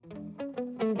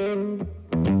Hey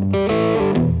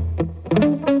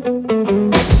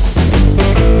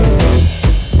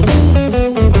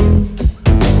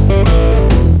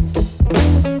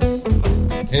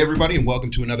everybody, and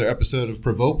welcome to another episode of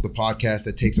Provoke, the podcast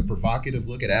that takes a provocative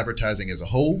look at advertising as a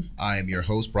whole. I am your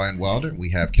host, Brian Wilder.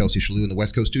 We have Kelsey Shalou in the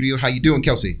West Coast studio. How you doing,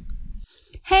 Kelsey?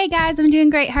 Hey guys, I'm doing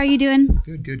great. How are you doing?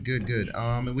 Good.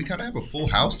 And we kind of have a full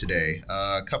house today.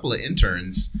 A couple of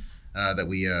interns that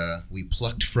we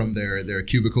plucked from their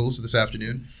cubicles this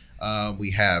afternoon.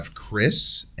 We have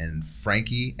Chris and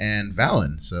Frankie and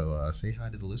Valen. So say hi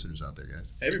to the listeners out there,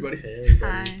 guys. Hey everybody. Hey.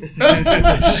 Hi.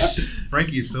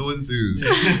 Frankie is so enthused.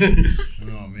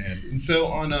 Oh man! And so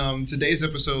on today's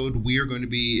episode, we are going to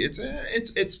be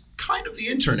it's kind of the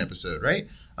intern episode, right?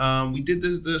 We did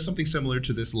the something similar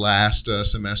to this last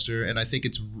semester, and I think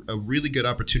it's a really good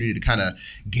opportunity to kind of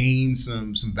gain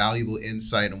some valuable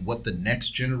insight on what the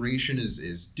next generation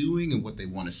is doing and what they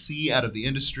want to see out of the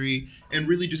industry, and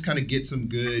really just kind of get some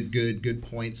good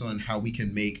points on how we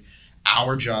can make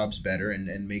our jobs better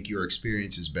and make your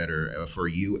experiences better for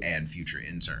you and future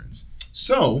interns.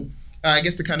 So I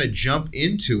guess to kind of jump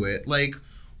into it, like,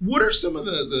 what are some of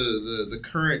the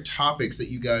current topics that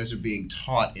you guys are being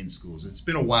taught in schools? It's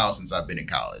been a while since I've been in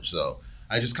college, so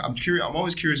I'm curious. I'm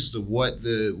always curious as to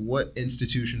what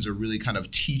institutions are really kind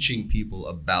of teaching people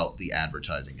about the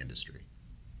advertising industry.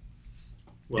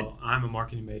 Well, I'm a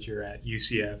marketing major at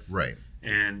UCF, right?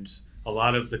 And a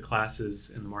lot of the classes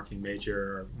in the marketing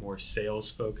major are more sales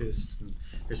focused. And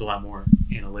there's a lot more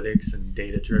analytics and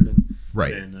data driven,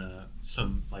 right? Than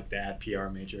some like the ad PR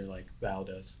major like Val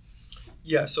does.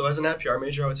 Yeah, so as an ad PR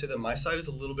major, I would say that my side is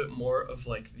a little bit more of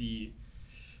like the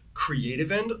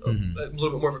creative end, a little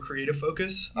bit more of a creative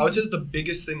focus. Mm-hmm. I would say that the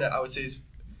biggest thing that I would say is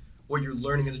what you're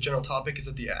learning as a general topic is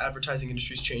that the advertising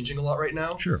industry is changing a lot right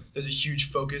now. Sure. There's a huge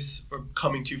focus or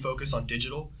coming to focus on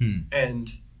digital, and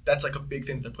that's like a big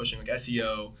thing that they're pushing, like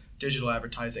SEO, digital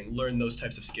advertising, learn those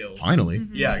types of skills. Finally.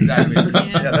 Mm-hmm. Yeah, exactly.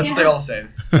 Yeah, that's what they all say.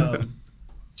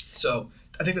 So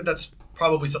I think that that's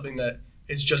probably something that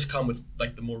it's just come with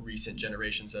like the more recent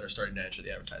generations that are starting to enter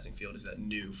the advertising field, is that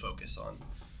new focus on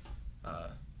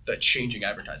the changing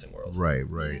advertising world. Right.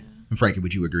 Yeah. And Frankie,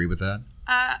 would you agree with that?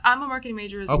 I'm a marketing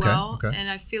major as well, okay. And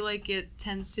I feel like it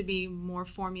tends to be more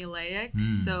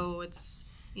formulaic. So it's,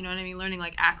 you know what I mean, learning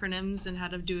like acronyms and how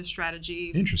to do a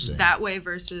strategy that way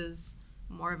versus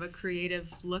more of a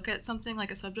creative look at something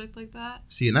like a subject like that.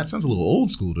 See, and that sounds a little old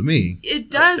school to me. It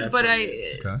does, but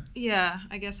Okay. Yeah,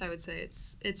 I guess I would say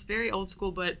it's very old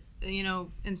school, but you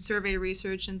know, in survey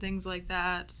research and things like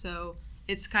that. So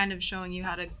it's kind of showing you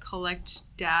how to collect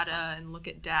data and look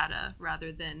at data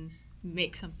rather than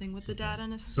make something with the data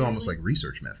necessarily. So almost like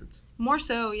research methods. More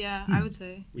so, yeah, I would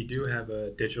say. We do have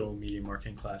a digital media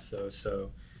marketing class though,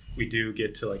 so we do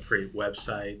get to like create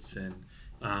websites and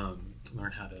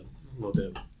learn how to a little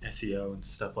bit of SEO and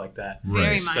stuff like that. Right.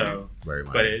 Very minor. So, very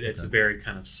minor. But it's a very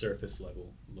kind of surface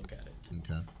level look at it.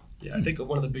 Okay. Yeah, I think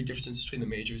one of the big differences between the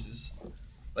majors is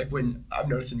like when I've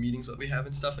noticed in meetings what we have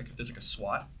and stuff, like if there's like a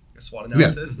SWOT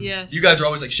analysis. Yeah. Yes. You guys are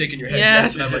always like shaking your head.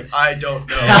 Yes. And I'm like, I don't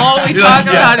know. All we talk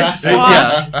about is SWOT.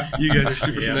 Yeah. You guys are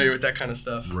super familiar with that kind of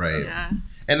stuff. Right. Yeah.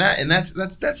 And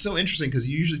that's so interesting because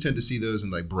you usually tend to see those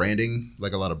in like branding,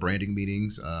 like a lot of branding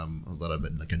meetings, a lot of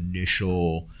like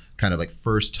initial kind of like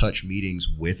first touch meetings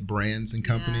with brands and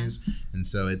companies. Yeah. And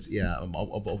so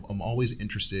I'm always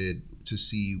interested to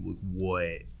see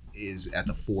what is at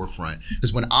the forefront.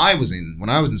 Because when I was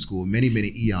in school many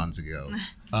eons ago,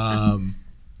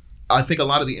 I think a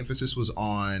lot of the emphasis was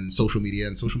on social media,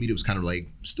 and social media was kind of like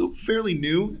still fairly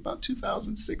new, about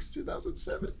 2006,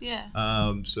 2007.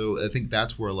 Yeah. So I think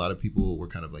that's where a lot of people were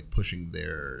kind of like pushing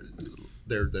their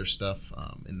stuff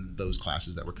in those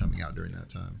classes that were coming out during that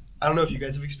time. I don't know if you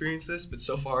guys have experienced this, but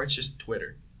so far it's just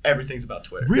Twitter. Everything's about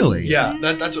Twitter. Really? Yeah,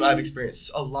 that's what I've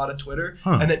experienced. A lot of Twitter.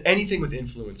 And then anything with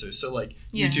influencers. So like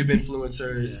YouTube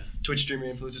influencers, Twitch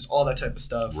streamer influencers, all that type of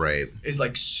stuff is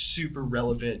like super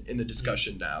relevant in the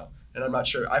discussion now. And I'm not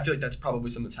sure. I feel like that's probably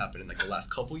something that's happened in like the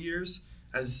last couple years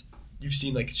as you've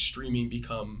seen like streaming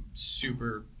become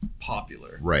super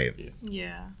popular. Right.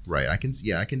 Yeah. Right. I can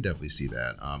definitely see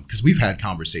that. Because we've had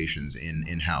conversations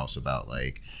in-house about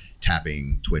like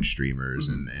tapping Twitch streamers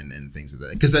and things like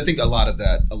that. Because I think a lot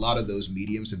of those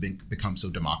mediums have become so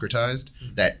democratized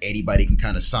that anybody can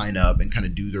kind of sign up and kind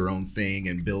of do their own thing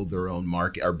and build their own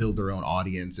market or build their own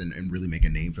audience and really make a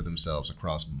name for themselves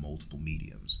across multiple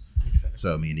mediums.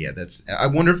 So I mean, yeah, I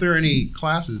wonder if there are any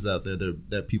classes out there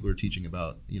that people are teaching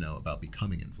about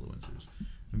becoming influencers.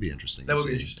 It'd be interesting. That would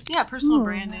be interesting. Yeah, personal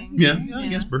branding. Yeah, I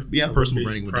guess. Personal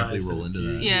branding would definitely roll into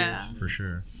that. Yeah, for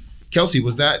sure. Kelsey,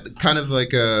 was that kind of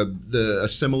like a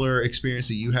similar experience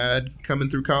that you had coming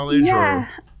through college? Yeah. Or?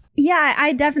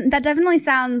 Yeah, that definitely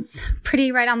sounds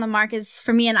pretty right on the mark as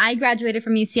for me. And I graduated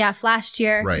from UCF last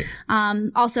year, right?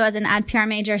 Also as an ad PR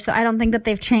major. So I don't think that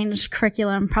they've changed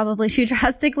curriculum probably too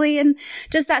drastically in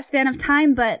just that span of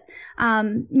time. But,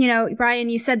 Brian,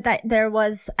 you said that there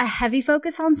was a heavy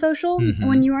focus on social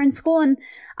when you were in school. And,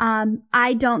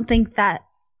 I don't think that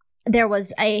there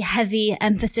was a heavy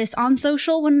emphasis on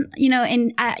social when,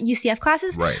 in UCF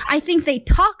classes. Right. I think they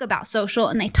talk about social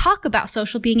and they talk about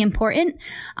social being important.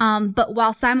 But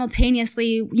while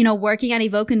simultaneously, working at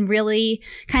Evoke and really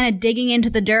kind of digging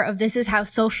into the dirt of this is how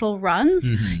social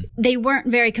runs, they weren't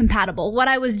very compatible. What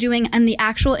I was doing in the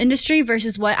actual industry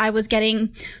versus what I was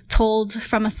getting told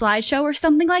from a slideshow or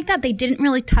something like that, they didn't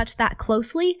really touch that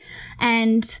closely.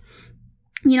 And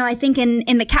I think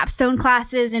in the capstone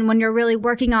classes and when you're really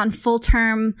working on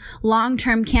full-term,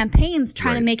 long-term campaigns,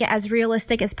 trying to make it as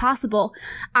realistic as possible,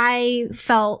 I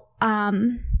felt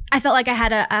like I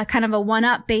had a kind of a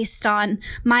one-up based on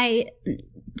my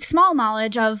small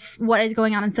knowledge of what is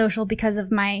going on in social because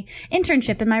of my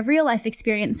internship and my real life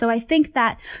experience. So I think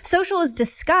that social is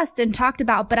discussed and talked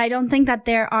about, but I don't think that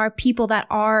there are people that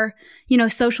are,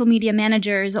 social media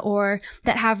managers or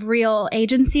that have real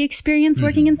agency experience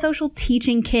working in social,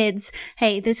 teaching kids,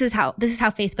 hey, this is how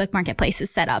Facebook Marketplace is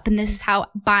set up and this is how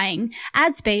buying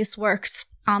ad space works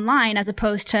online as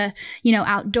opposed to,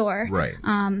 outdoor. Right.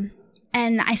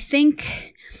 And I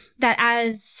think that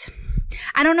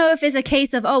I don't know if it's a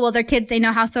case of, they're kids, they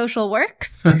know how social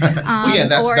works. Well,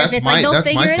 yeah, or if it's like they'll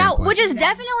figure it out, which is standpoint.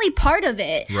 definitely part of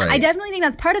it. Right. I definitely think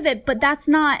that's part of it, but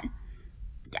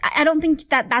I don't think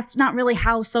that's not really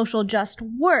how social just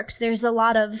works. There's a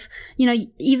lot of,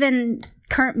 even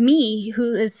current me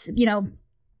who is,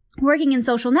 working in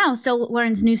social now still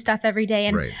learns new stuff every day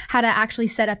and how to actually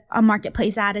set up a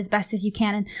marketplace ad as best as you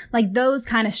can. And like those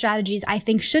kind of strategies I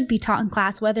think should be taught in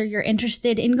class, whether you're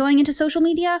interested in going into social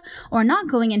media or not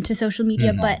going into social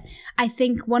media. But I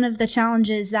think one of the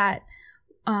challenges that,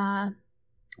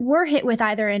 we're hit with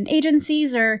either in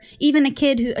agencies or even a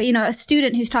kid who, a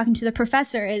student who's talking to the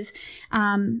professor is,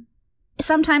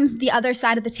 sometimes the other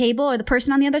side of the table or the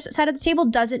person on the other side of the table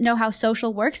doesn't know how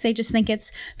social works. They just think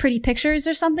it's pretty pictures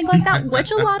or something like that, which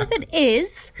a lot of it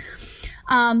is.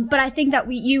 But I think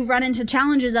that you run into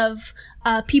challenges of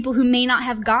people who may not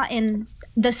have gotten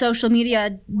the social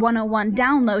media 101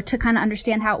 download to kind of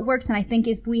understand how it works. And I think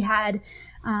if we had,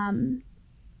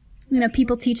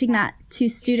 people teaching that to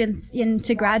students and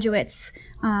to graduates,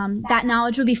 that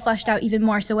knowledge would be fleshed out even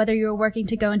more. So whether you were working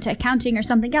to go into accounting or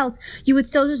something else, you would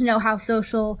still just know how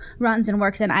social runs and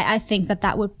works. And I think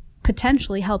that would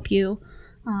potentially help you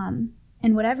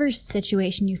in whatever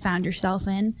situation you found yourself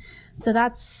in. So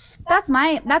that's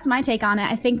my take on it.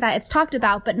 I think that it's talked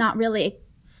about, but not really.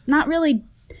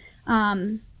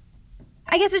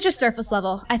 I guess it's just surface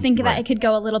level. I think that it could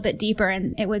go a little bit deeper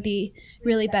and it would be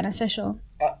really beneficial.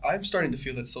 I'm starting to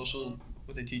feel that social,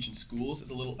 what they teach in schools, is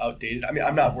a little outdated. I mean,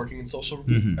 I'm not working in social.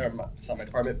 It's not my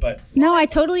department, but... No, I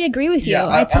totally agree with you.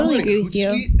 I totally agree with you.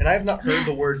 Hootsuite, and I have not heard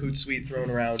the word Hootsuite thrown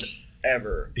around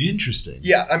ever. Interesting.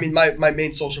 Yeah, I mean, my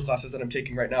main social classes that I'm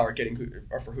taking right now are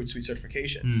for Hootsuite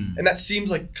certification. And that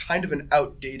seems like kind of an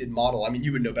outdated model. I mean,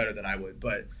 you would know better than I would,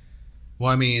 but... Well,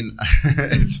 I mean,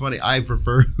 it's funny. I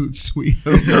prefer Hootsuite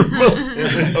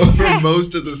over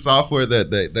most of the software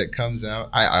that comes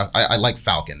out. I like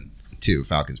Falcon too.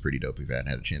 Falcon's pretty dope. If I hadn't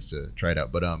had a chance to try it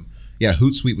out, but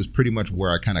Hootsuite was pretty much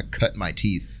where I kind of cut my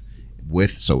teeth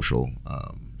with social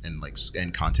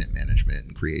and content management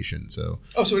and creation. So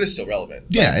so it is still relevant.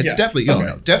 Yeah, it's definitely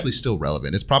definitely still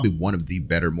relevant. It's probably one of the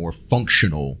better, more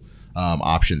functional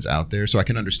options out there, so I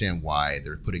can understand why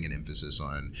they're putting an emphasis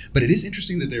on. But it is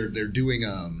interesting that they're doing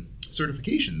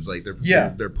certifications. Like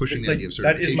they're pushing the idea of certifications.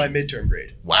 That is my midterm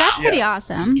grade. Wow, that's pretty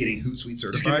awesome. Just getting Hootsuite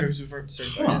certified.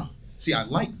 Huh. See, I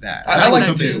like that. I That was like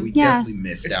something it that too. we definitely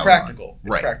missed out practical.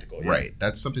 on. It's practical. Yeah. Right.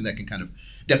 That's something that can kind of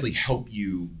definitely help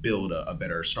you build a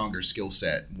better, stronger skill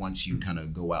set once you kind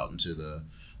of go out into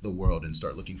the world and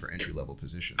start looking for entry level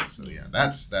positions. So yeah,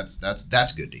 that's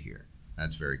good to hear.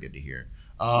 That's very good to hear.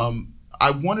 I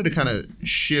wanted to kind of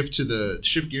shift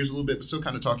gears a little bit, but still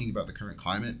kind of talking about the current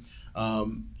climate.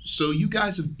 So you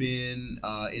guys have been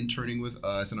interning with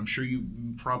us, and I'm sure you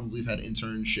probably have had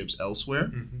internships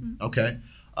elsewhere. Mm-hmm. Okay.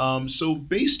 So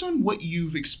based on what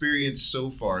you've experienced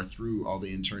so far through all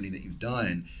the interning that you've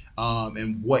done,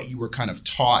 and what you were kind of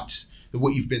taught,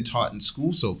 what you've been taught in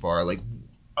school so far, like,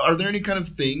 are there any kind of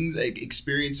things, like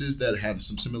experiences that have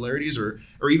some similarities, or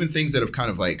even things that have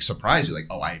kind of like surprised you, like,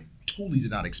 oh, I totally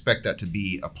did not expect that to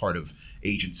be a part of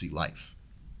agency life?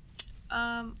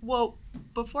 Well,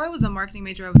 before I was a marketing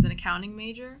major, I was an accounting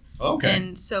major. Okay.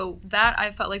 And so that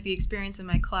I felt like the experience in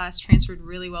my class transferred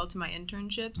really well to my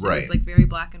internships. Right. It was like very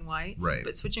black and white. Right.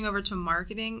 But switching over to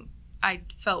marketing, I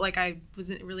felt like I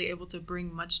wasn't really able to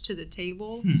bring much to the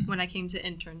table when I came to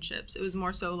internships. It was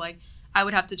more so like I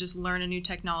would have to just learn a new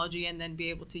technology and then be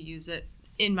able to use it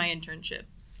in my internship.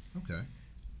 Okay.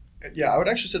 Yeah, I would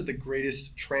actually say that the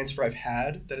greatest transfer I've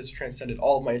had that has transcended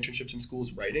all of my internships in school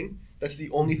is writing. That's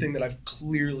the only thing that I've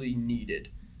clearly needed.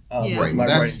 Yeah. Right. My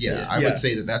That's writing skills. I would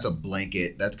say that's a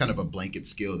blanket. That's kind of a blanket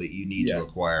skill that you need to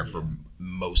acquire for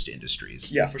most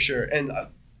industries. Yeah, for sure. And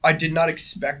I did not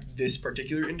expect this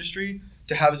particular industry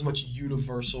to have as much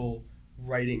universal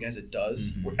writing as it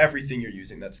does. Where everything you're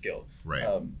using that skill. Right.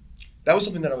 That was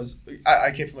something that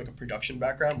I came from like a production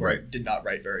background where I Right. did not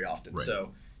write very often. Right.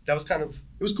 So that was it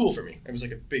was cool for me. It was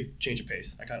like a big change of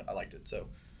pace. I liked it. So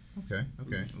Okay.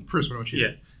 Chris, what about you?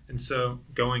 Yeah. And so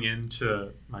going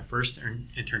into my first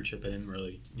internship, I didn't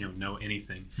really, know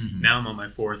anything. Now I'm on my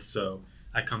fourth, so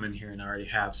I come in here and I already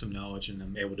have some knowledge and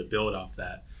I'm able to build off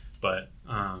that. But,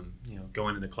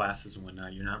 going into classes and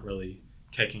whatnot, you're not really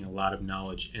taking a lot of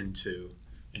knowledge into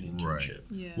an internship.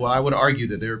 Right. Yeah. Well, I would argue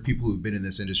that there are people who've been in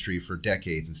this industry for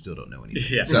decades and still don't know anything.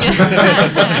 Yeah. So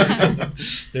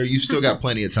you've still got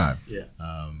plenty of time. Yeah.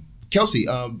 Kelsey,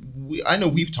 I know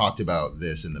we've talked about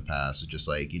this in the past, just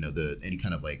like, any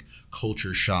kind of like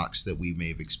culture shocks that we may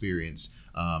have experienced.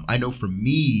 I know for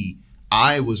me,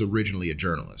 I was originally a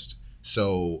journalist,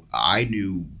 so I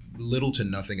knew little to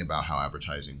nothing about how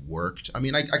advertising worked. I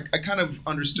mean, I kind of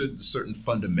understood certain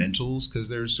fundamentals because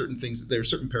there are certain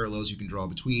parallels you can draw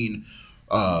between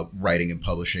writing and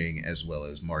publishing as well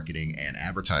as marketing and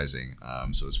advertising.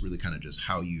 So it's really kind of just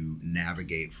how you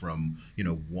navigate from,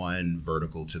 one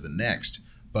vertical to the next.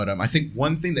 But I think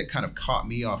one thing that kind of caught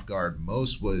me off guard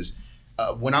most was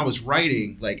when I was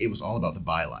writing, like it was all about the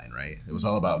byline, right? It was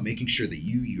all about making sure that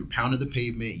you're pounding the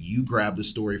pavement, you grab the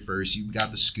story first, you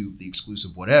got the scoop, the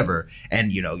exclusive, whatever,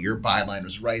 and your byline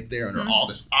was right there under all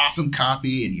this awesome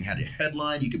copy, and you had a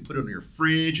headline, you could put it on your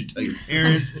fridge and tell your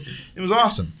parents. It was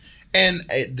awesome. And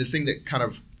the thing that kind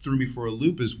of threw me for a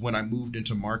loop is when I moved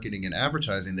into marketing and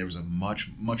advertising, there was a much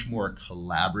more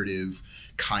collaborative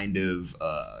kind of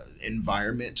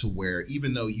environment to where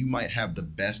even though you might have the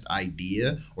best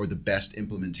idea or the best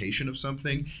implementation of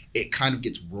something, it kind of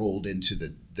gets rolled into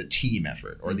the team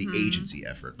effort or the agency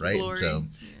effort, right? Glory. So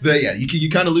you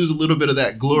kind of lose a little bit of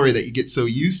that glory that you get so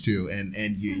used to, and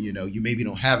you maybe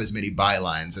don't have as many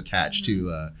bylines attached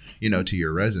to to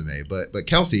your resume. But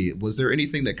Kelsey, was there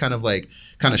anything that kind of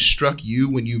struck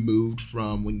you when you moved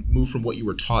from what you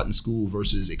were taught in school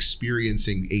versus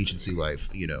experiencing agency life,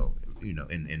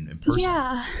 in person?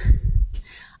 Yeah.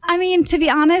 I mean, to be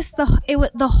honest,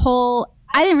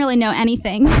 I didn't really know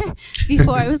anything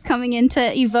before I was coming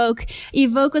into Evoke.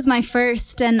 Evoke was my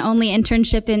first and only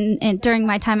internship during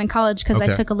my time in college because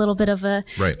I took a little bit of a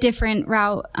different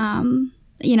route,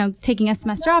 taking a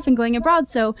semester off and going abroad.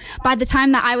 So by the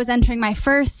time that I was entering my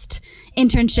first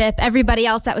internship, everybody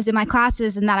else that was in my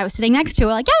classes and that I was sitting next to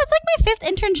were like, yeah, it's like my fifth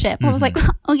internship. I was like,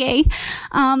 okay.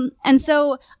 And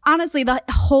so honestly, the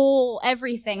whole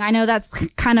everything, I know that's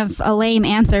kind of a lame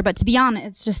answer, but to be honest,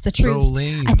 it's just the truth. So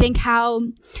lame. I think how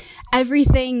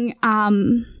everything,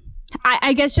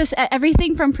 I guess just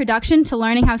everything from production to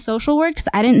learning how social works.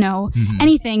 I didn't know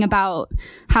anything about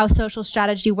how social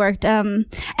strategy worked. And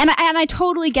I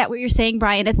totally get what you're saying,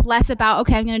 Brian. It's less about,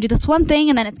 okay, I'm going to do this one thing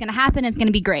and then it's going to happen. It's going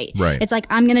to be great. Right. It's like,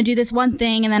 I'm going to do this one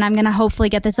thing and then I'm going to hopefully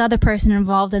get this other person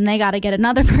involved and they got to get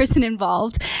another person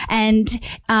involved. And,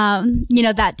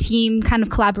 that team kind of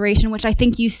collaboration, which I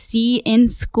think you see in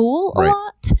school a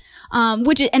lot. I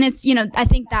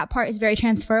think that part is very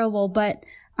transferable, but,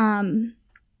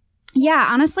 yeah,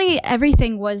 honestly,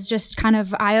 everything was just kind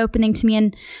of eye-opening to me.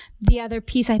 And the other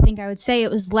piece, I think I would say, it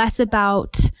was less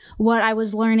about what I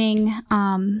was learning,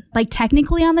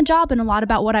 technically on the job and a lot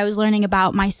about what I was learning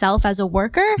about myself as a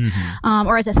worker,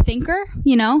 or as a thinker,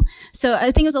 So I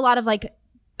think it was a lot of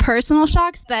personal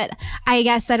shocks, but I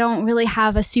guess I don't really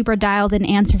have a super dialed in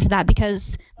answer for that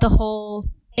because the whole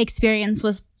experience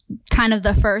was kind of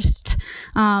the first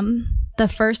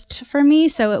for me.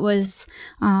 So it was,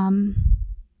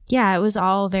 it was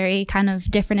all very kind of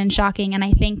different and shocking. And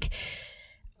I think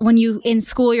when in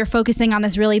school, you're focusing on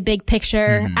this really big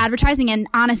picture advertising. And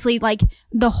honestly,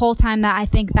 the whole time that I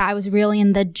think that I was really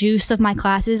in the juice of my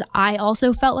classes, I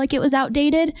also felt like it was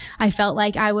outdated. I felt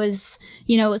like I was,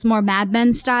 it was more Mad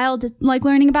Men style,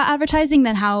 learning about advertising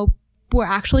than how we're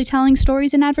actually telling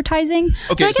stories in advertising.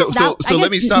 Okay, so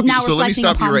let me stop you. So let me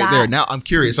stop you right there. Now I'm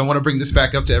curious. I want to bring this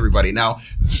back up to everybody. Now,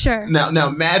 sure. Now,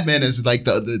 Mad Men is like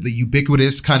the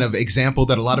ubiquitous kind of example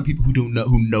that a lot of people who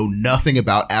know nothing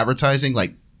about advertising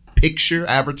like picture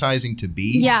advertising to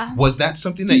be. Yeah. Was that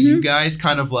something that you guys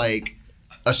kind of like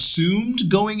assumed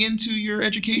going into your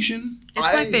education?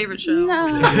 It's my favorite show. No.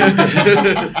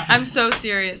 I'm so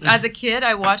serious. As a kid,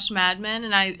 I watched Mad Men,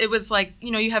 and it was like,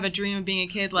 you have a dream of being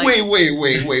a kid. Like, wait.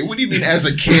 What do you mean as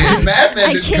a kid? Mad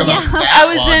Men didn't come out that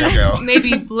I was long ago.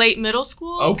 Maybe late middle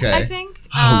school. Okay. I think.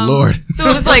 Oh Lord. So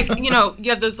it was like, you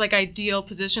have those like ideal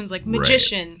positions like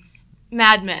magician,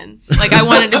 Mad Men. Like I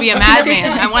wanted to be a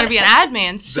madman. I want to be an ad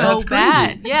man so That's bad.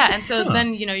 crazy. Yeah. And so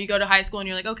then, you go to high school and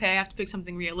you're like, okay, I have to pick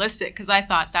something realistic because I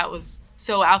thought that was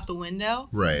so out the window.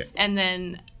 Right. And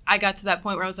then I got to that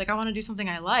point where I was like, I want to do something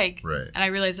I like. Right. And I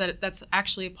realized that that's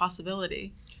actually a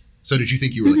possibility. So did you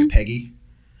think you were like a Peggy?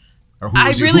 Or who I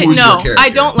was really who was your no. character? I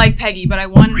don't like Peggy, but I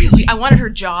wanted her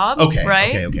job. Okay.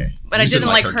 Right. Okay. But You I just didn't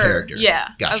like her. character. Yeah.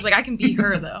 Gotcha. I was like, I can be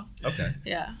her though. Okay.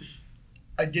 Yeah.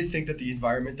 I did think that the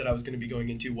environment that I was going to be going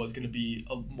into was going to be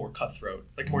a more cutthroat,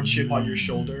 like more chip on your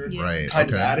shoulder Right. kind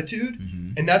of Okay. attitude.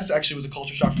 Mm-hmm. And that's actually was a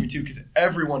culture shock for me too, because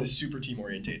everyone is super team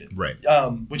orientated. Right.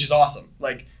 Which is awesome.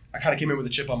 Like I kind of came in with a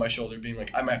chip on my shoulder, being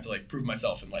like, I might have to like prove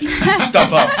myself and like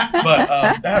stuff up.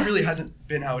 But that really hasn't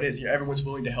been how it is. Everyone's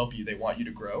willing to help you. They want you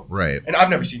to grow. Right. And I've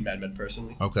never seen Mad Men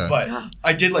personally. Okay. But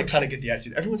I did like kind of get the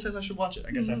attitude. Everyone says I should watch it.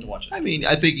 I guess I have to watch it. I mean,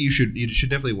 I think you should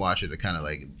definitely watch it to kind of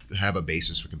like have a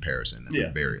basis for comparison at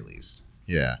the very least.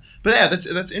 Yeah, but yeah,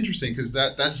 that's interesting because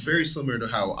that's very similar to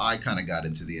how I kind of got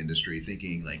into the industry,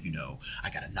 thinking like, I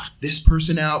gotta knock this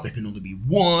person out. There can only be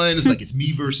one. It's like it's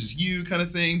me versus you kind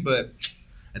of thing. But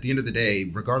at the end of the day,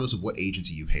 regardless of what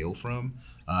agency you hail from,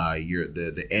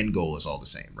 the end goal is all the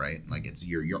same, right? Like it's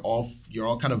you're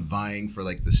all kind of vying for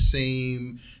like the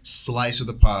same slice of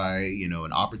the pie,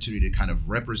 an opportunity to kind of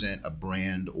represent a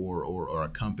brand or a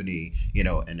company,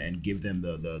 and give them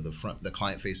the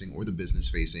client facing or the business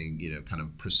facing, kind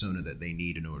of persona that they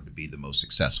need in order to be the most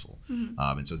successful. Mm-hmm.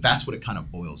 And so that's what it kind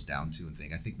of boils down to. And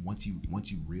I think once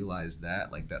you realize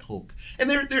that, like that whole, and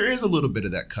there is a little bit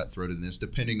of that cutthroatedness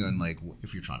depending on like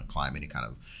if you're trying to climb any kind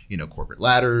of corporate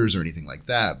ladders or anything like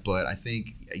that. But I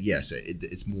think yes,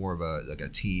 it's more of a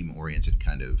team oriented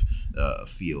kind of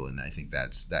feel, and I think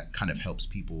that kind of helps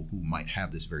people who might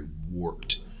have this very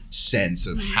warped sense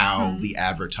of how the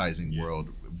advertising world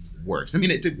works. I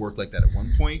mean, it did work like that at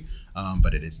one point,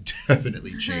 but it has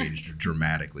definitely changed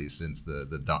dramatically since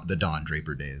the Don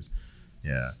Draper days.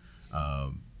 Yeah,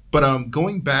 but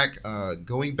going back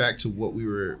to what we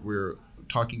were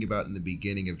talking about in the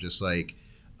beginning of just like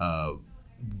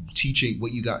teaching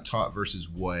what you got taught versus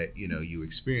what you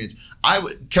experienced.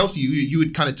 Kelsey, you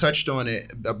had kind of touched on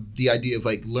it, the idea of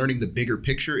like learning the bigger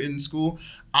picture in school.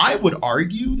 I would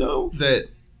argue though that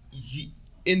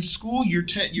in school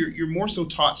you're more so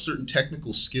taught certain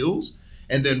technical skills,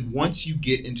 and then once you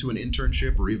get into an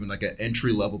internship or even like an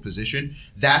entry level position,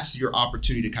 that's your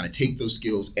opportunity to kind of take those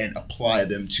skills and apply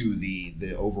them to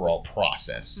the overall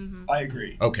process. Mm-hmm. I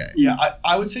agree. Okay. Yeah,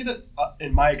 I would say that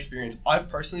in my experience, I've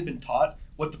personally been taught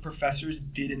what the professors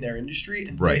did in their industry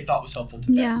and they thought was helpful to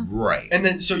them. Yeah. Right. And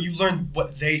then so you learn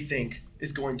what they think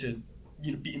is going to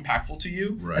be impactful to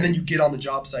you. Right. And then you get on the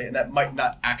job site and that might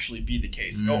not actually be the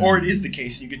case. Or it is the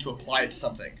case and you get to apply it to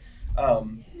something.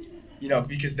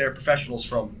 Because they're professionals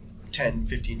from 10,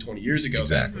 15, 20 years ago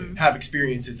that have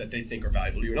experiences that they think are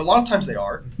valuable to you. And a lot of times they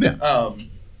are. Yeah.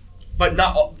 But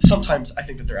not all, sometimes I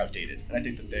think that they're outdated. And I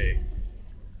think that they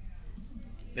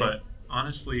But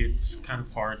honestly, it's kind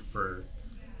of hard for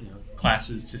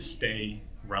classes to stay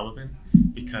relevant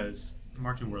because the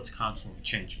marketing world's constantly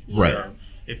changing. Right. So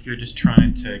if you're just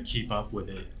trying to keep up with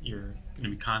it, you're going to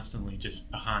be constantly just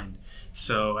behind.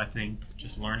 So I think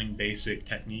just learning basic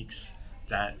techniques,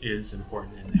 that is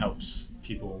important and helps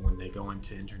people when they go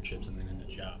into internships and then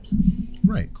into jobs.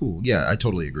 Right. Cool. Yeah, I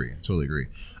totally agree.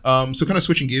 So kind of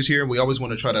switching gears here, we always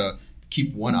want to try to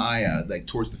keep one eye like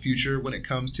towards the future when it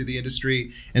comes to the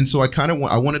industry. And so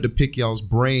I wanted to pick y'all's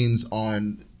brains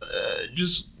on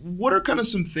just what are kind of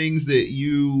some things that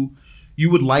you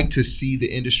would like to see the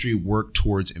industry work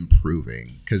towards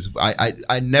improving, because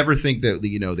I never think that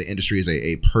the industry is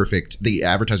the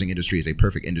advertising industry is a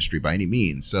perfect industry by any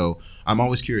means. So I'm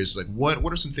always curious, like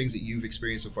what are some things that you've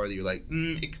experienced so far that you're like,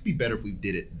 it could be better if we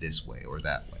did it this way or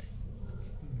that way?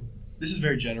 This is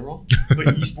very general, but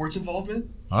esports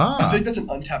involvement, I think that's an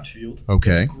untapped field.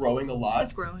 Okay. It's growing a lot.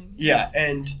 It's growing. Yeah,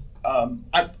 and I'm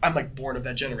like born of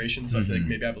that generation, so I feel like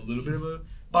maybe I have a little bit of a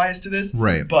bias to this.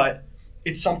 Right. But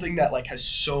it's something that like has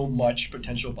so much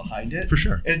potential behind it. For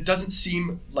sure. And it doesn't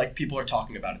seem like people are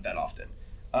talking about it that often.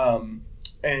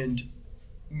 And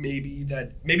maybe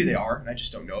they are, and I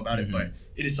just don't know about it, but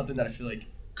it is something that I feel like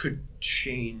could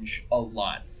change a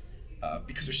lot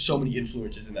because there's so many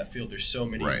influences in that field. There's so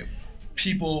many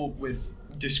people with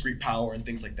discrete power and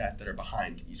things like that are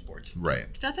behind esports. Right.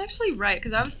 That's actually right,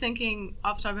 because I was thinking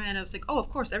off the top of my head, I was like, oh, of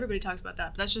course, everybody talks about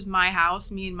that. But that's just my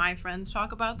house. Me and my friends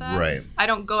talk about that. Right. I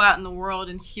don't go out in the world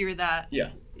and hear that, Yeah.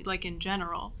 like in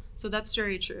general. So that's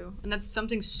very true. And that's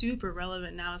something super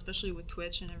relevant now, especially with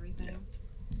Twitch and everything.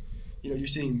 Yeah. You know, you're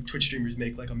seeing Twitch streamers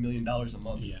make like $1 million a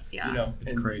month. Yeah. You know,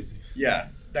 it's crazy. Yeah.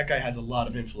 That guy has a lot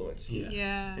of influence.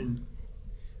 Yeah. And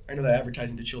I know that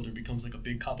advertising to children becomes like a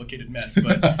big complicated mess,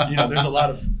 but you know, there's a lot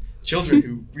of children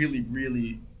who really,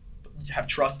 really have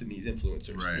trust in these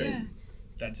influencers. Right. Yeah.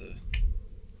 That's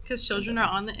because children are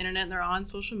on the internet and they're on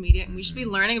social media, and we should be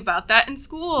learning about that in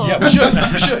school. Yeah, we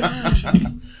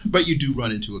should. But you do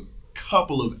run into a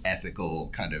couple of ethical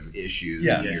kind of issues.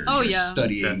 Yeah. You're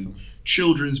studying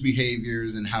children's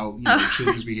behaviors and how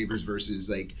children's behaviors versus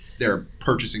like their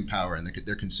purchasing power and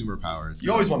their consumer power. So.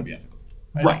 You always want to be ethical.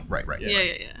 Right.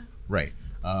 Yeah. Right.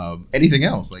 Anything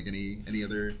else? Like any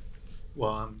other?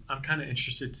 Well, I'm kind of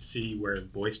interested to see where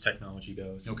voice technology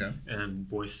goes. Okay. And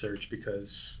voice search,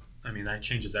 because I mean that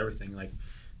changes everything. Like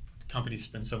companies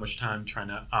spend so much time trying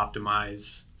to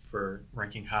optimize for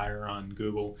ranking higher on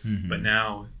Google, but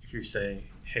now if you say,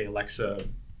 "Hey Alexa,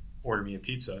 order me a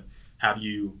pizza," how do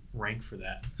you rank for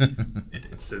that?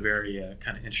 It's a very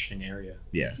kind of interesting area.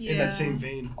 Yeah. In that same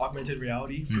vein, augmented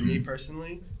reality, for me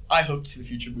personally, I hope to see the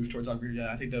future move towards augmented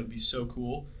reality. I think that would be so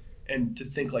cool. And to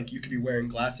think like you could be wearing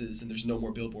glasses and there's no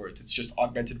more billboards. It's just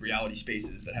augmented reality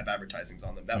spaces that have advertisings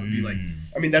on them. That would be like,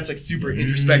 I mean, that's like super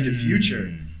introspective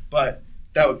future, but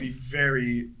that would be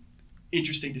very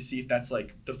interesting to see if that's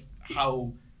like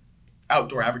how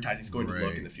outdoor advertising is going to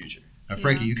look in the future.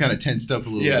 Frankie, you kind of tensed up a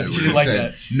little bit when she you like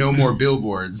said that. No more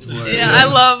billboards. Yeah, I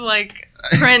love like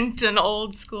print and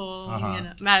old school,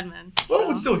 Mad Men. Well, it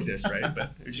would still exist, right?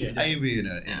 But maybe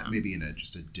in a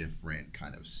just a different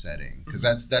kind of setting, because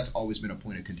that's always been a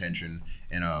point of contention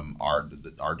in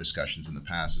our discussions in the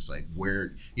past. Is like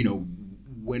where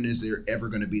when is there ever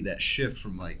going to be that shift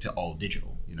from like to all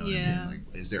digital? You know what I mean? Like,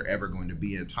 is there ever going to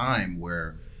be a time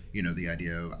where the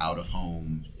idea of out of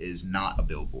home is not a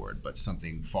billboard, but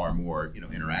something far more,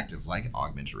 interactive, like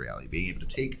augmented reality, being able to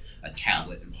take a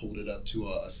tablet and hold it up to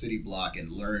a city block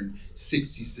and learn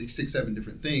 7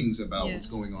 different things about what's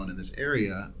going on in this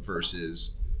area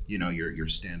versus, your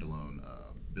standalone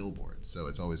billboard. So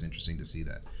it's always interesting to see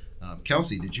that.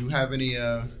 Kelsey, did you have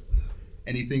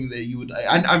anything that you would?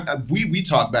 We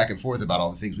talk back and forth about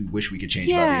all the things we wish we could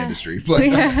change about the industry, but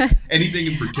anything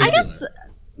in particular? I guess.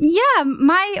 Yeah,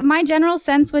 my general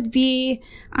sense would be,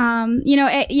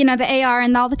 the AR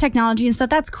and all the technology and stuff,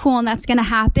 that's cool and that's going to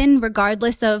happen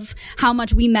regardless of how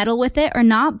much we meddle with it or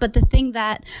not. But the thing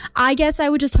that I guess I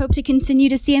would just hope to continue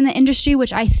to see in the industry,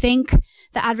 which I think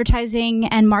the advertising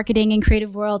and marketing and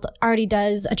creative world already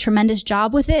does a tremendous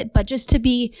job with it, but just to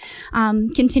be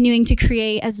continuing to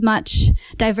create as much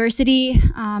diversity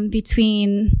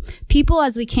between people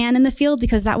as we can in the field,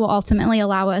 because that will ultimately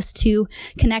allow us to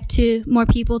connect to more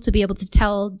people, to be able to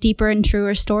tell deeper and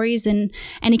truer stories in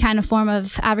any kind of form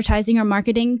of advertising or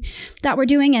marketing that we're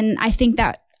doing. And I think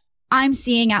that I'm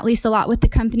seeing at least a lot with the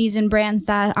companies and brands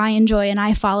that I enjoy and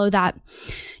I follow that,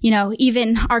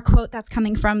 even our quote that's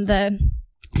coming from the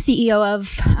CEO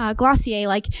of Glossier,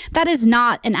 like that is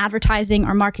not an advertising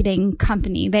or marketing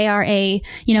company. They are a,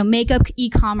 makeup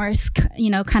e-commerce,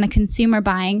 kind of consumer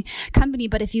buying company.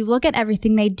 But if you look at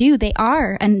everything they do, they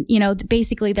are, and,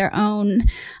 basically their own,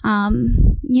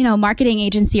 marketing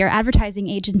agency or advertising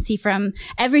agency, from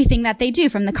everything that they do,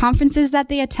 from the conferences that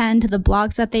they attend to the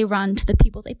blogs that they run to the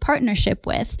people they partnership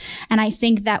with. And I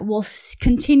think that we'll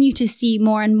continue to see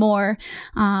more and more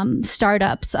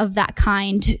startups of that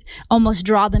kind almost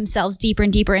draw themselves deeper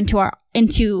and deeper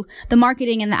into the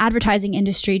marketing and the advertising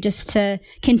industry, just to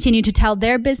continue to tell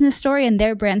their business story and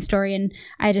their brand story. And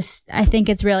I think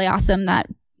it's really awesome that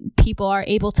people are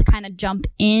able to kind of jump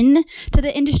in to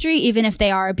the industry, even if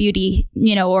they are a beauty,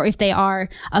 or if they are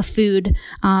a food,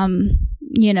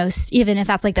 even if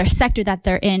that's like their sector that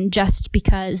they're in, just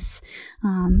because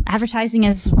advertising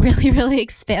is really, really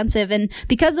expansive. And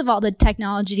because of all the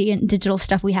technology and digital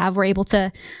stuff we have, we're able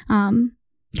to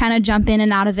kind of jump in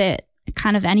and out of it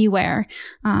kind of anywhere.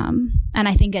 And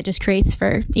I think it just creates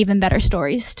for even better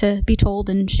stories to be told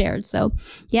and shared. So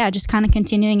yeah, just kind of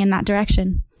continuing in that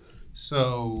direction.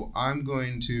 So I'm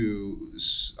going to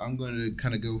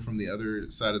kind of go from the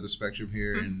other side of the spectrum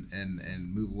here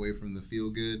and move away from the feel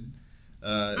good.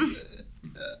 idea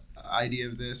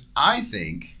of this. I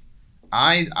think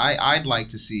I'd like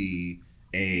to see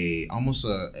almost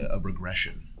a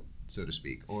regression, so to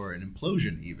speak, or an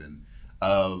implosion even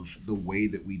of the way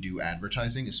that we do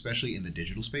advertising, especially in the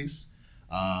digital space.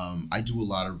 I do a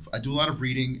lot of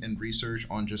reading and research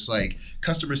on just like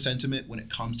customer sentiment when it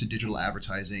comes to digital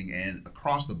advertising, and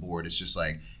across the board, it's just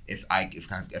like if I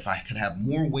could have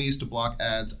more ways to block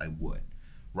ads, I would.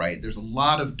 Right? There's a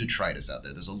lot of detritus out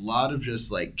there. There's a lot of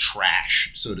just like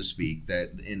trash, so to speak,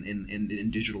 that in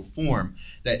digital form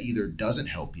that either doesn't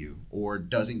help you or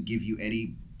doesn't give you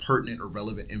any pertinent or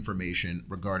relevant information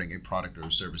regarding a product or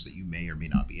a service that you may or may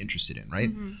not be interested in,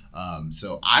 right? Mm-hmm.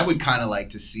 So I would kind of like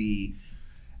to see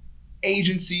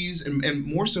agencies and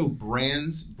more so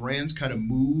brands kind of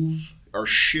move or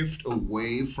shift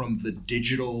away from the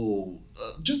digital,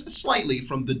 just slightly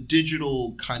from the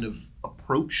digital kind of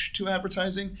approach to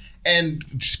advertising. And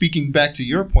speaking back to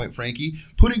your point, Frankie,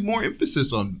 putting more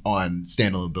emphasis on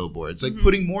standalone billboards, like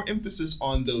putting more emphasis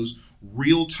on those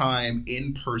real-time,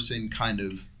 in-person kind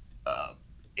of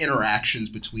interactions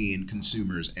between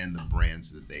consumers and the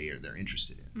brands that they're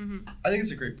interested in. Mm-hmm. I think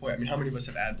it's a great point. I mean, how many of us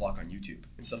have ad block on YouTube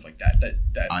and stuff like that?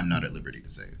 That I'm not at liberty to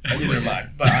say. Neither am I.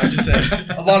 But I'm just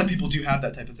saying, a lot of people do have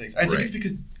that type of things. I think it's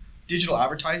because digital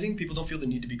advertising, people don't feel the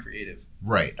need to be creative.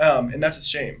 Right. And that's a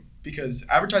shame, because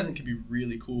advertising can be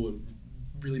really cool and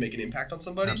really make an impact on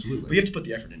somebody. Absolutely. But you have to put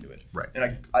the effort into it. Right.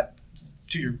 And I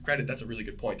to your credit, that's a really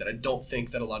good point, that I don't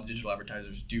think that a lot of digital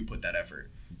advertisers do put that effort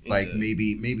into. Like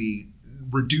maybe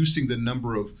reducing the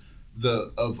number of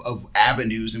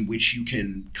avenues in which you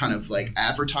can kind of like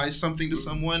advertise something to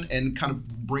someone, and kind of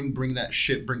bring that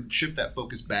shift that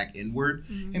focus back inward,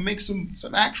 and make some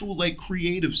actual like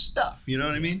creative stuff. You know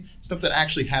what I mean? Stuff that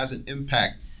actually has an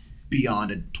impact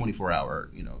beyond a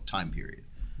 24-hour time period.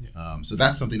 Yeah. So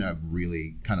that's something I'd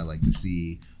really kind of like to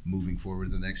see moving forward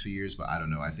in the next few years. But I don't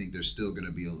know. I think there's still going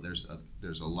to be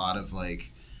there's a lot of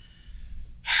like,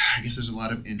 I guess there's a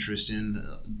lot of interest in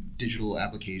digital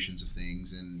applications of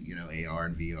things, and AR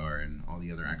and VR and all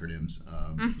the other acronyms.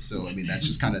 So I mean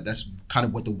that's kind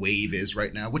of what the wave is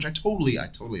right now, which I totally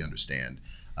understand.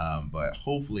 But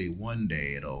hopefully one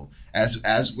day it'll,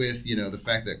 as with the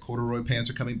fact that corduroy pants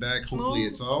are coming back. Hopefully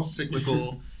it's all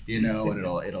cyclical, and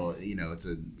it'll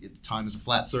time is a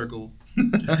flat circle,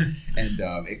 and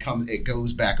it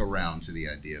goes back around to the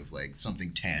idea of like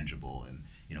something tangible, and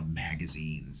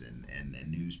magazines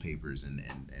and newspapers and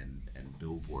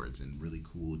billboards, and really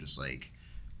cool, just like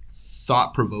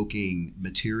thought-provoking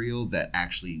material that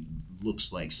actually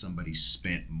looks like somebody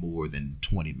spent more than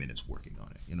 20 minutes working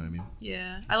on it. You know what I mean?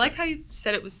 Yeah. I like how you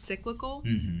said it was cyclical.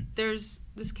 Mm-hmm. There's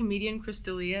this comedian, Chris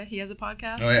D'Elia, he has a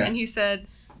podcast. Oh, yeah. And he said,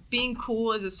 being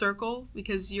cool is a circle,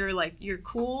 because you're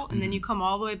cool, and then you come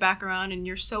all the way back around, and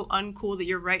you're so uncool that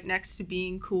you're right next to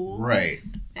being cool. Right.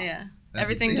 Yeah.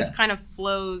 Everything just kind of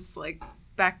flows like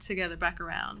back together, back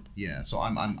around. Yeah, so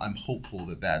I'm hopeful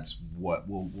that that's what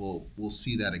we'll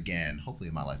see that again, hopefully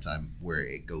in my lifetime, where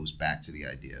it goes back to the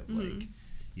idea of like,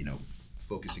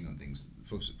 focusing on things,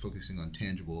 focusing on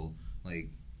tangible like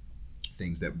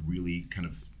things that really kind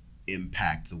of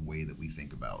impact the way that we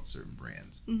think about certain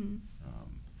brands. Mm-hmm.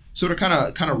 So to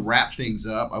kind of wrap things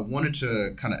up, I wanted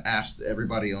to kind of ask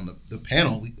everybody on the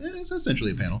panel. It's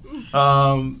essentially a panel.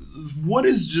 What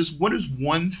is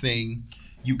one thing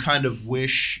you kind of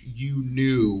wish you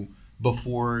knew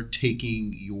before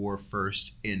taking your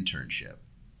first internship?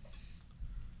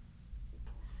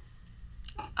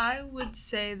 I would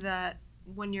say that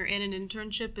when you're in an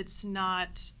internship, it's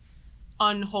not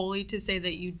unholy to say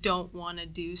that you don't want to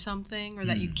do something, or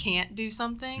that you can't do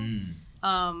something.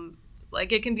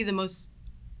 Like, it can be the most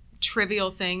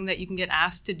trivial thing that you can get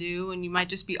asked to do, and you might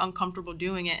just be uncomfortable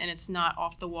doing it, and it's not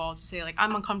off the wall to say, like,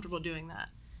 I'm uncomfortable doing that,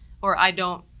 or I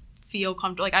don't feel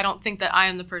comfortable, like, I don't think that I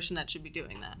am the person that should be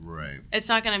doing that. Right. It's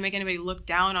not going to make anybody look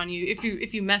down on you.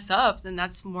 If you mess up, then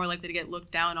that's more likely to get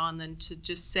looked down on than to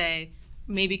just say,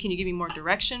 maybe can you give me more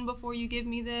direction before you give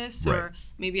me this, right. Or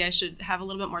maybe I should have a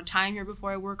little bit more time here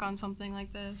before I work on something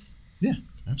like this. Yeah,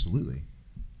 absolutely.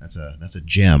 That's a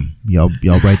gem. Y'all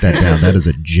write that down. That is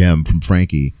a gem from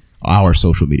Frankie, our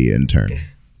social media intern.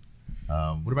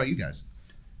 What about you guys?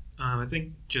 I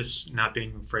think just not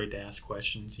being afraid to ask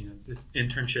questions. The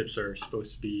internships are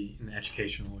supposed to be an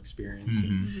educational experience,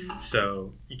 and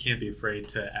so you can't be afraid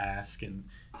to ask and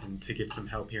to get some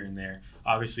help here and there.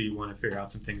 Obviously, you want to figure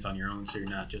out some things on your own, so you're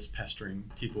not just pestering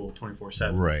people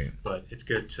 24/7. Right. But it's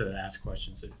good to ask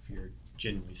questions if you're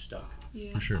genuinely stuck.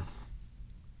 Yeah. For sure.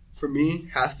 For me,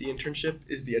 half the internship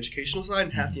is the educational side,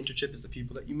 and half the internship is the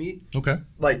people that you meet. Okay.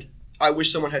 Like, I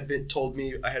wish someone had told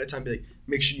me ahead of time, be like,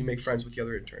 make sure you make friends with the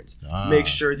other interns. Make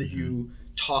sure that you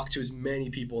talk to as many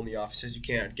people in the office as you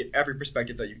can. Get every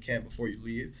perspective that you can before you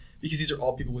leave. Because these are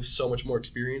all people with so much more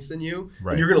experience than you.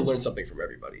 Right. And you're going to learn something from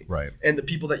everybody. Right. And the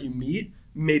people that you meet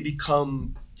may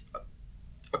become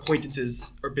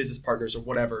acquaintances or business partners or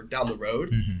whatever down the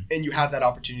road. And you have that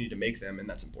opportunity to make them, and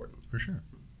that's important. For sure.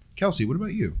 Kelsey, what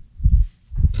about you?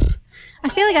 I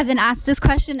feel like I've been asked this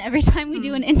question every time we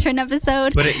do an intern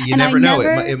episode. But you never know.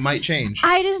 It might change.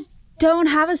 I just don't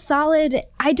have a solid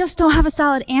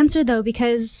answer, though,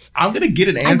 because I'm going to get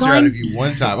an answer out of you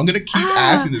one time. I'm going to keep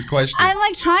asking this question. I'm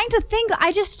like trying to think.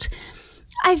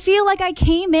 I feel like I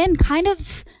came in kind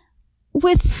of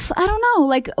with, I don't know,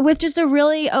 like with just a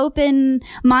really open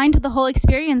mind to the whole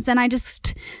experience. And I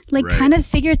just kind of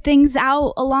figured things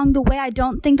out along the way. I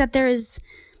don't think that there is,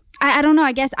 I don't know.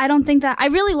 I guess I don't think that I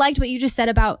really liked what you just said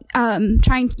about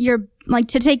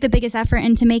to take the biggest effort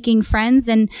into making friends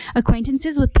and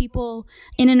acquaintances with people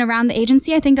in and around the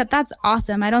agency. I think that that's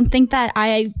awesome. I don't think that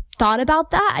I thought about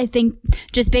that. I think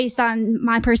just based on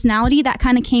my personality, that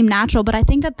kind of came natural. But I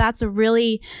think that that's a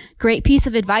really great piece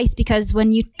of advice, because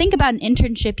when you think about an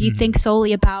internship, you think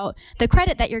solely about the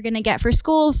credit that you're going to get for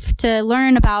school to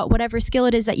learn about whatever skill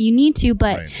it is that you need to.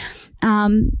 But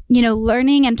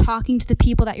learning and talking to the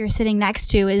people that you're sitting next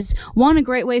to is a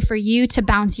great way for you to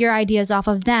bounce your ideas off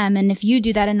of them. And if you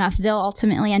do that enough, they'll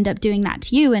ultimately end up doing that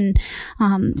to you. And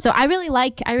so I really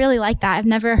like that. I've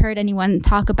never heard anyone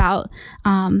talk about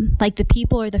like the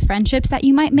people or the friendships that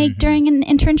you might make during an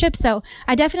internship. So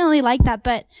I definitely like that.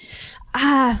 But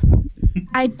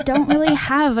I don't really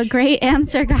have a great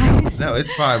answer, guys. No,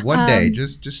 it's fine. One day,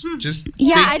 just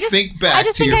think back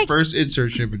to your first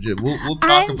internship. We'll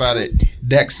talk about it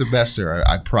next semester.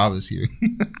 I promise you.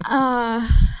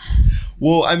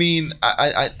 Well, I mean,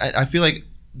 I feel like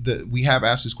we have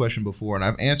asked this question before, and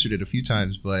I've answered it a few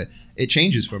times, but it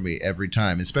changes for me every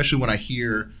time, especially when I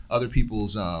hear other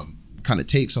people's kind of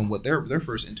takes on what their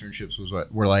first internships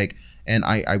were like. And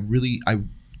I really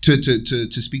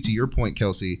to speak to your point,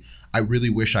 Kelsey, I really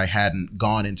wish I hadn't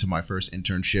gone into my first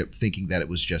internship thinking that it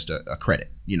was just a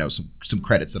credit, some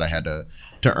credits that I had to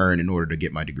earn in order to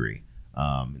get my degree.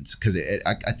 Because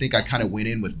I think I kind of went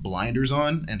in with blinders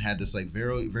on and had this like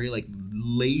very, very like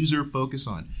laser focus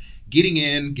on getting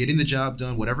the job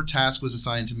done, whatever task was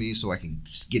assigned to me, so I can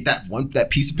just get that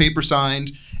piece of paper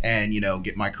signed and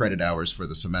get my credit hours for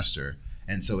the semester.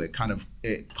 And so it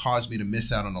caused me to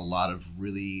miss out on a lot of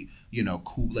really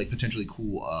cool, like potentially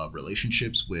cool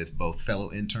relationships with both fellow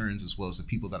interns as well as the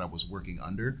people that I was working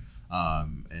under,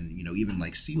 and even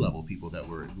like C-level people that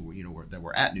were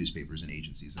at newspapers and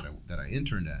agencies that I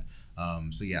interned at.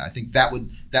 So yeah, I think that would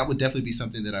definitely be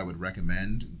something that I would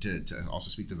recommend to also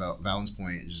speak to Valen's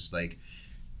point. Just like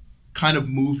kind of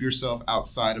move yourself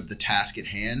outside of the task at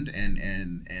hand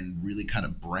and really kind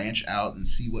of branch out and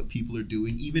see what people are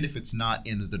doing, even if it's not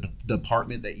in the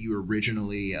department that you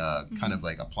originally kind of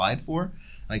like applied for.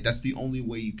 Like that's the only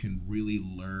way you can really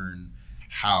learn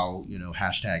how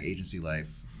hashtag agency life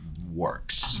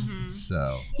works.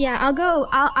 So yeah,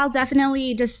 I'll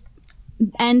definitely just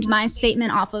end my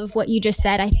statement off of what you just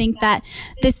said. I think that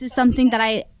this is something that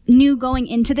I knew going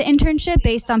into the internship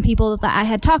based on people that I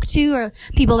had talked to or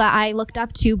people that I looked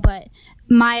up to. But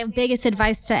my biggest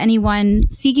advice to anyone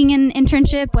seeking an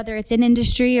internship, whether it's in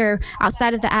industry or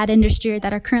outside of the ad industry or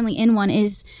that are currently in one,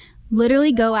 is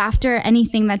literally go after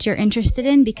anything that you're interested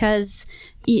in, because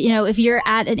if you're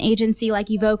at an agency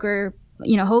like Evoke or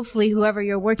hopefully whoever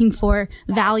you're working for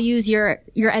values your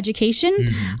education,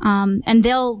 and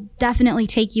they'll definitely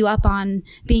take you up on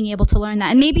being able to learn that.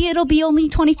 And maybe it'll be only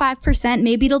 25%,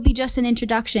 maybe it'll be just an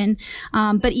introduction.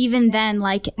 But even then,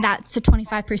 like that's a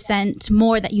 25%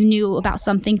 more that you knew about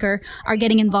something or are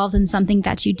getting involved in something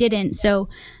that you didn't. So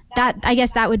I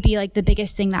guess that would be like the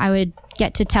biggest thing that I would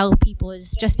get to tell people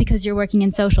is just because you're working in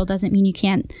social doesn't mean you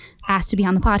can't ask to be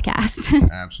on the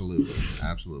podcast.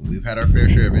 Absolutely. We've had our fair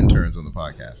share of interns on the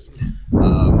podcast.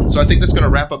 So I think that's going to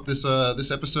wrap up this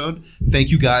episode. Thank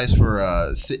you guys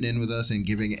for sitting in with us and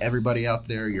giving everybody out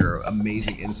there your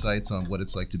amazing insights on what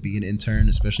it's like to be an intern,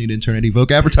 especially an intern at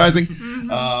Evoke Advertising.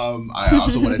 I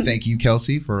also want to thank you,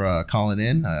 Kelsey, for calling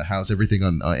in. How's everything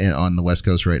on the West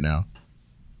Coast right now?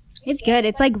 It's good.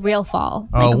 It's like real fall.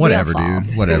 Oh, whatever,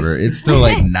 dude. Whatever. It's still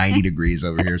like 90 degrees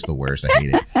over here. It's the worst. I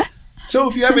hate it. So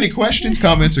if you have any questions,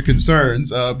 comments, or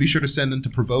concerns, be sure to send them to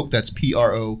Provoke. That's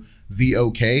PROVOK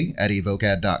at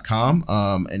evokead.com.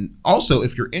 And also,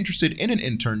 if you're interested in an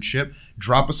internship,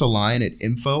 drop us a line at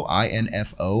info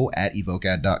at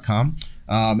evokead.com.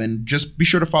 And just be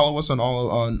sure to follow us on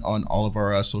all of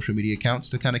our social media accounts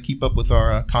to kind of keep up with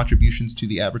our contributions to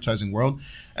the advertising world.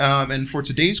 And for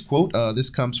today's quote, this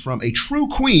comes from a true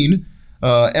queen,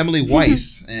 Emily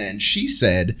Weiss, and she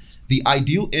said, "The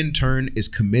ideal intern is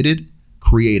committed,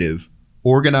 creative,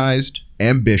 organized,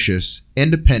 ambitious,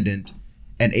 independent,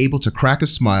 and able to crack a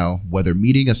smile whether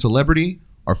meeting a celebrity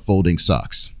or folding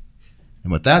socks."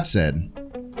 And with that said,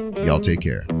 y'all take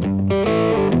care.